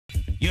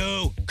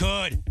You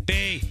could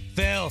be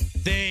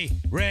filthy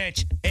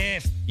rich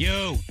if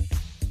you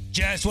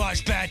just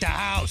watch Bet the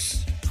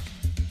House.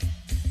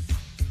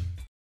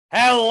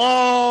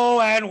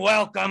 Hello and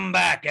welcome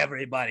back,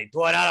 everybody,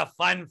 to another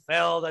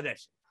fun-filled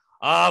edition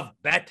of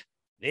Bet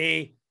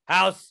the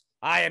House.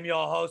 I am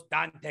your host,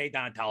 Dante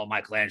Donatello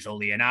Michelangelo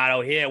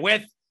Leonardo, here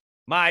with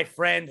my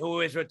friend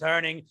who is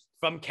returning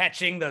from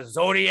catching the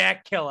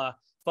Zodiac Killer,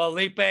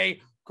 Felipe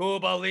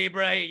Cuba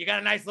Libre. You got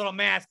a nice little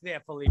mask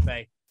there,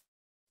 Felipe.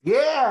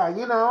 Yeah,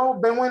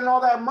 been winning all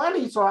that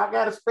money, so I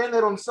got to spend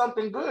it on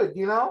something good,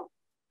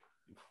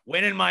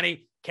 Winning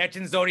money,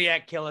 catching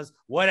Zodiac Killers.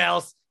 What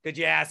else could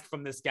you ask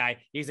from this guy?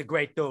 He's a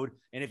great dude.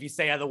 And if you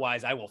say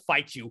otherwise, I will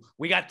fight you.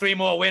 We got 3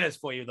 more winners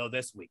for you, though,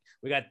 this week.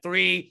 We got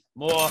 3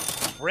 more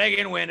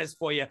friggin' winners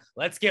for you.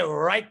 Let's get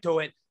right to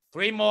it.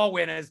 3 more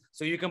winners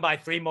so you can buy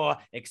 3 more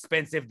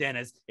expensive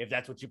dinners if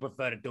that's what you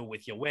prefer to do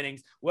with your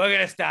winnings. We're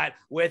going to start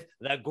with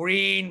the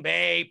Green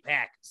Bay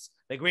Packers.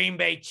 The Green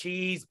Bay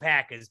Cheese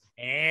Packers,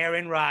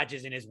 Aaron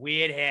Rodgers and his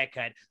weird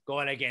haircut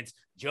going against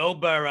Joe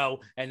Burrow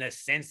and the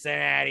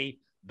Cincinnati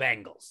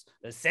Bengals.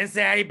 The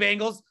Cincinnati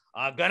Bengals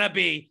are going to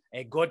be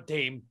a good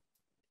team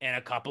in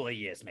a couple of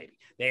years, maybe.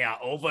 They are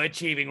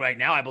overachieving right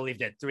now. I believe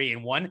they're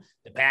 3-1.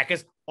 The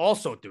Packers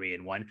also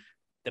 3-1.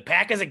 The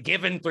Packers are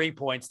giving 3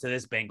 points to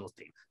this Bengals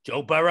team.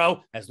 Joe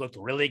Burrow has looked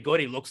really good.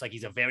 He looks like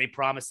he's a very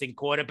promising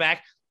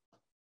quarterback.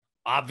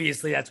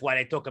 Obviously, that's why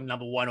they took him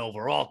number 1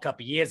 overall a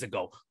couple years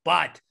ago.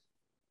 But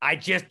I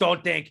just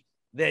don't think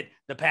that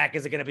the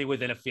Packers are going to be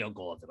within a field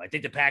goal of them. I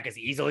think the Packers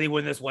easily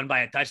win this one by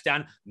a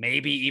touchdown,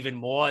 maybe even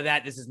more of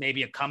that. This is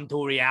maybe a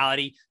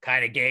come-to-reality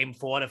kind of game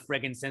for the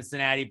friggin'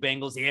 Cincinnati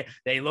Bengals here.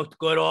 They looked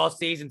good all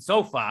season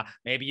so far.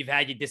 Maybe you've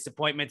had your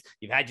disappointments.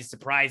 You've had your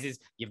surprises.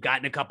 You've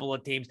gotten a couple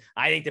of teams.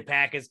 I think the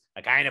Packers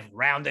are kind of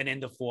rounding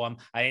into form.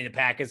 I think the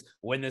Packers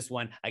win this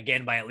one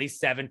again by at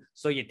least 7.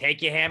 So you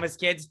take your hammers,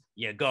 kids.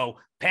 You go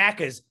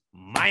Packers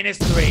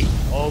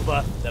 -3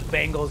 over the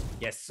Bengals.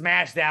 You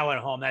smash that one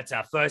home. That's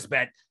our first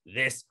bet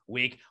this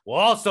week. We're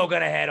also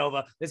going to head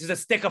over. This is a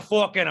stick a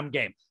fork in them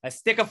game. A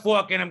stick a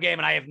fork in them game.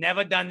 And I have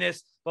never done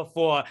this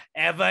before,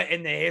 ever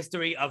in the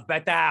history of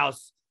Bet the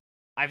House.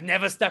 I've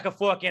never stuck a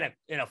fork in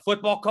a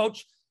football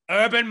coach.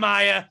 Urban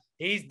Meyer,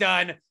 he's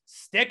done.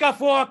 Stick a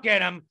fork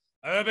in him.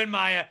 Urban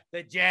Meyer,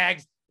 the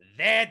Jags,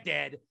 they're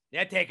dead.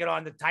 They're taking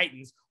on the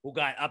Titans, who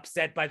got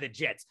upset by the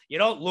Jets. You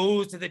don't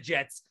lose to the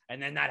Jets and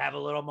then not have a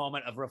little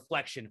moment of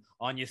reflection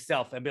on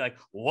yourself and be like,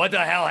 what the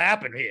hell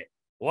happened here?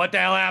 What the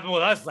hell happened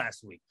with us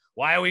last week?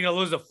 Why are we going to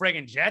lose the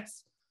friggin'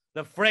 Jets?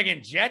 The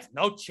friggin' Jets?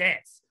 No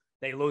chance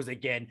they lose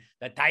again.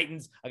 The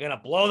Titans are going to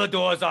blow the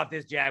doors off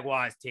this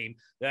Jaguars team.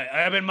 The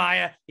Urban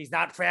Meyer, he's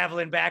not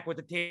traveling back with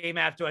the team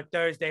after a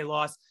Thursday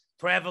loss.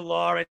 Trevor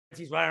Lawrence,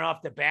 he's running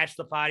off to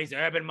bachelor parties.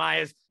 Urban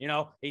Meyer's,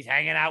 he's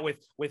hanging out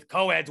with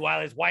co-eds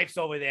while his wife's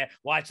over there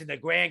watching the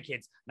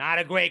grandkids. Not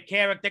a great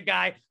character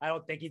guy. I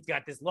don't think he's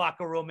got this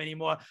locker room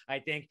anymore. I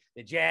think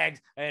the Jags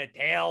are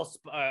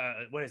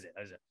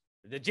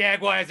the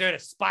Jaguars are in a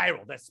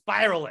spiral. They're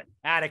spiraling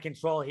out of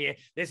control here.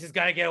 This is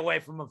going to get away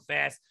from them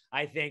fast.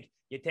 I think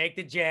you take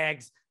the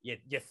Jags, you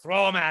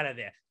throw them out of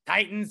there.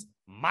 Titans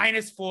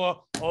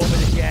 -4 over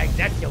the Jags.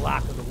 That's your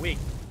lock of the week.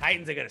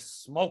 Titans are going to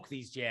smoke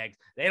these Jags.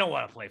 They don't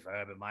want to play for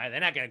Urban Meyer. They're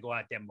not going to go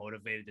out there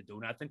motivated to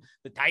do nothing.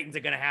 The Titans are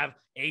going to have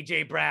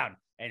A.J. Brown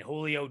and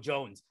Julio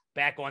Jones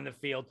back on the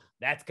field.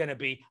 That's going to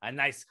be a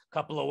nice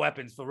couple of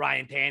weapons for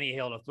Ryan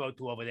Tannehill to throw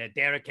to over there.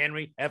 Derrick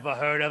Henry, ever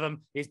heard of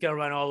him? He's going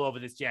to run all over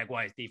this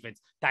Jaguars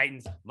defense.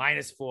 Titans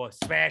 -4.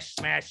 Smash,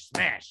 smash,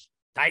 smash.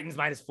 Titans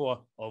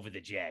 -4 over the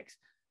Jags.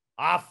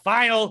 Our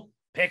final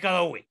pick of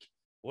the week.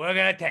 We're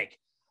going to take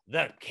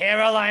the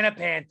Carolina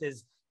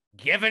Panthers,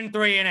 given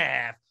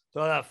 3.5. to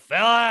the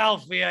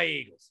Philadelphia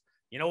Eagles.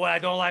 You know what I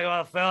don't like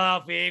about the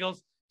Philadelphia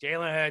Eagles?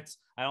 Jalen Hurts.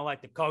 I don't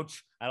like the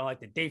coach. I don't like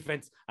the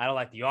defense. I don't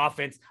like the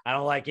offense. I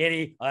don't like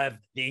any of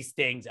these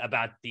things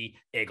about the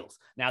Eagles.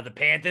 Now, the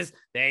Panthers,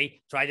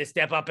 they tried to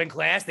step up in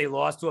class. They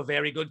lost to a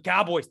very good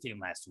Cowboys team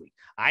last week.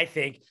 I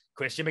think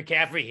Christian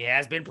McCaffrey, he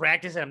has been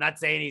practicing. I'm not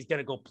saying he's going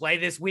to go play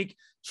this week.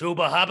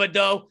 Chuba Hubbard,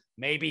 though,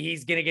 maybe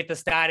he's going to get the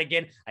start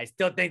again. I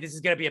still think this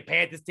is going to be a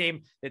Panthers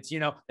team that's,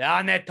 they're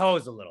on their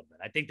toes a little bit.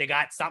 I think they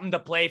got something to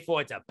play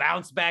for. It's a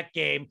bounce-back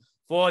game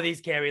for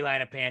these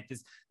Carolina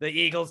Panthers. The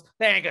Eagles,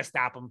 they ain't going to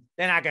stop them.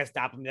 They're not going to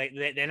stop them.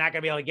 They're not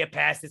going to be able to get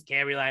past this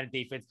Carolina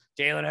defense.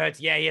 Jalen Hurts,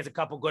 yeah, he has a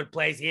couple good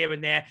plays here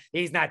and there.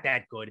 He's not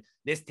that good.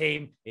 This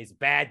team is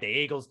bad. The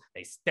Eagles,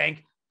 they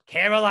stink.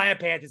 Carolina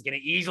Panthers going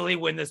to easily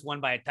win this one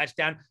by a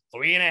touchdown.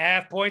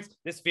 3.5 points.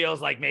 This feels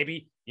like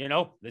maybe,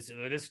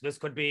 this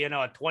could be,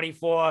 a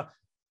 24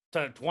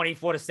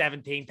 to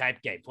 17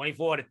 type game,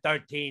 24 to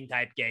 13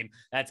 type game.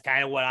 That's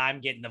kind of what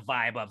I'm getting the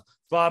vibe of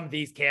from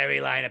these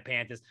Carolina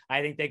Panthers.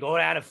 I think they go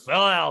down to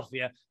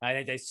Philadelphia. I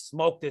think they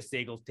smoke this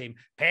Eagles team.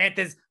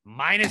 Panthers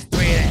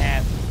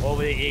 -3.5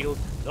 over the Eagles.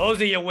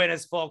 Those are your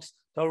winners, folks.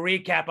 To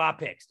recap our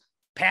picks: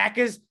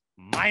 Packers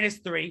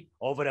 -3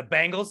 over the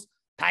Bengals,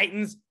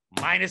 Titans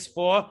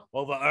 -4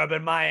 over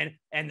Urban Meyer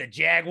and the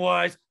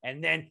Jaguars,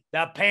 and then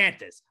the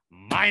Panthers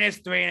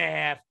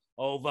 -3.5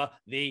 over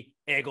the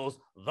Eagles.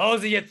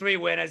 Those are your 3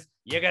 winners.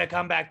 You're going to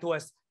come back to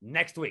us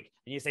next week.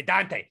 And you say,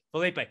 Dante,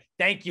 Felipe,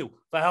 thank you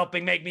for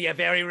helping make me a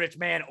very rich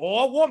man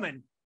or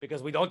woman,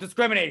 because we don't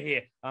discriminate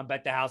here on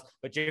Bet the House,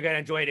 but you're going to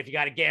enjoy it if you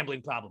got a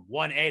gambling problem.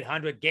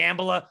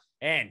 1-800-GAMBLER.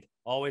 And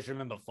always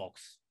remember,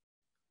 folks,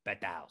 bet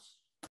the house.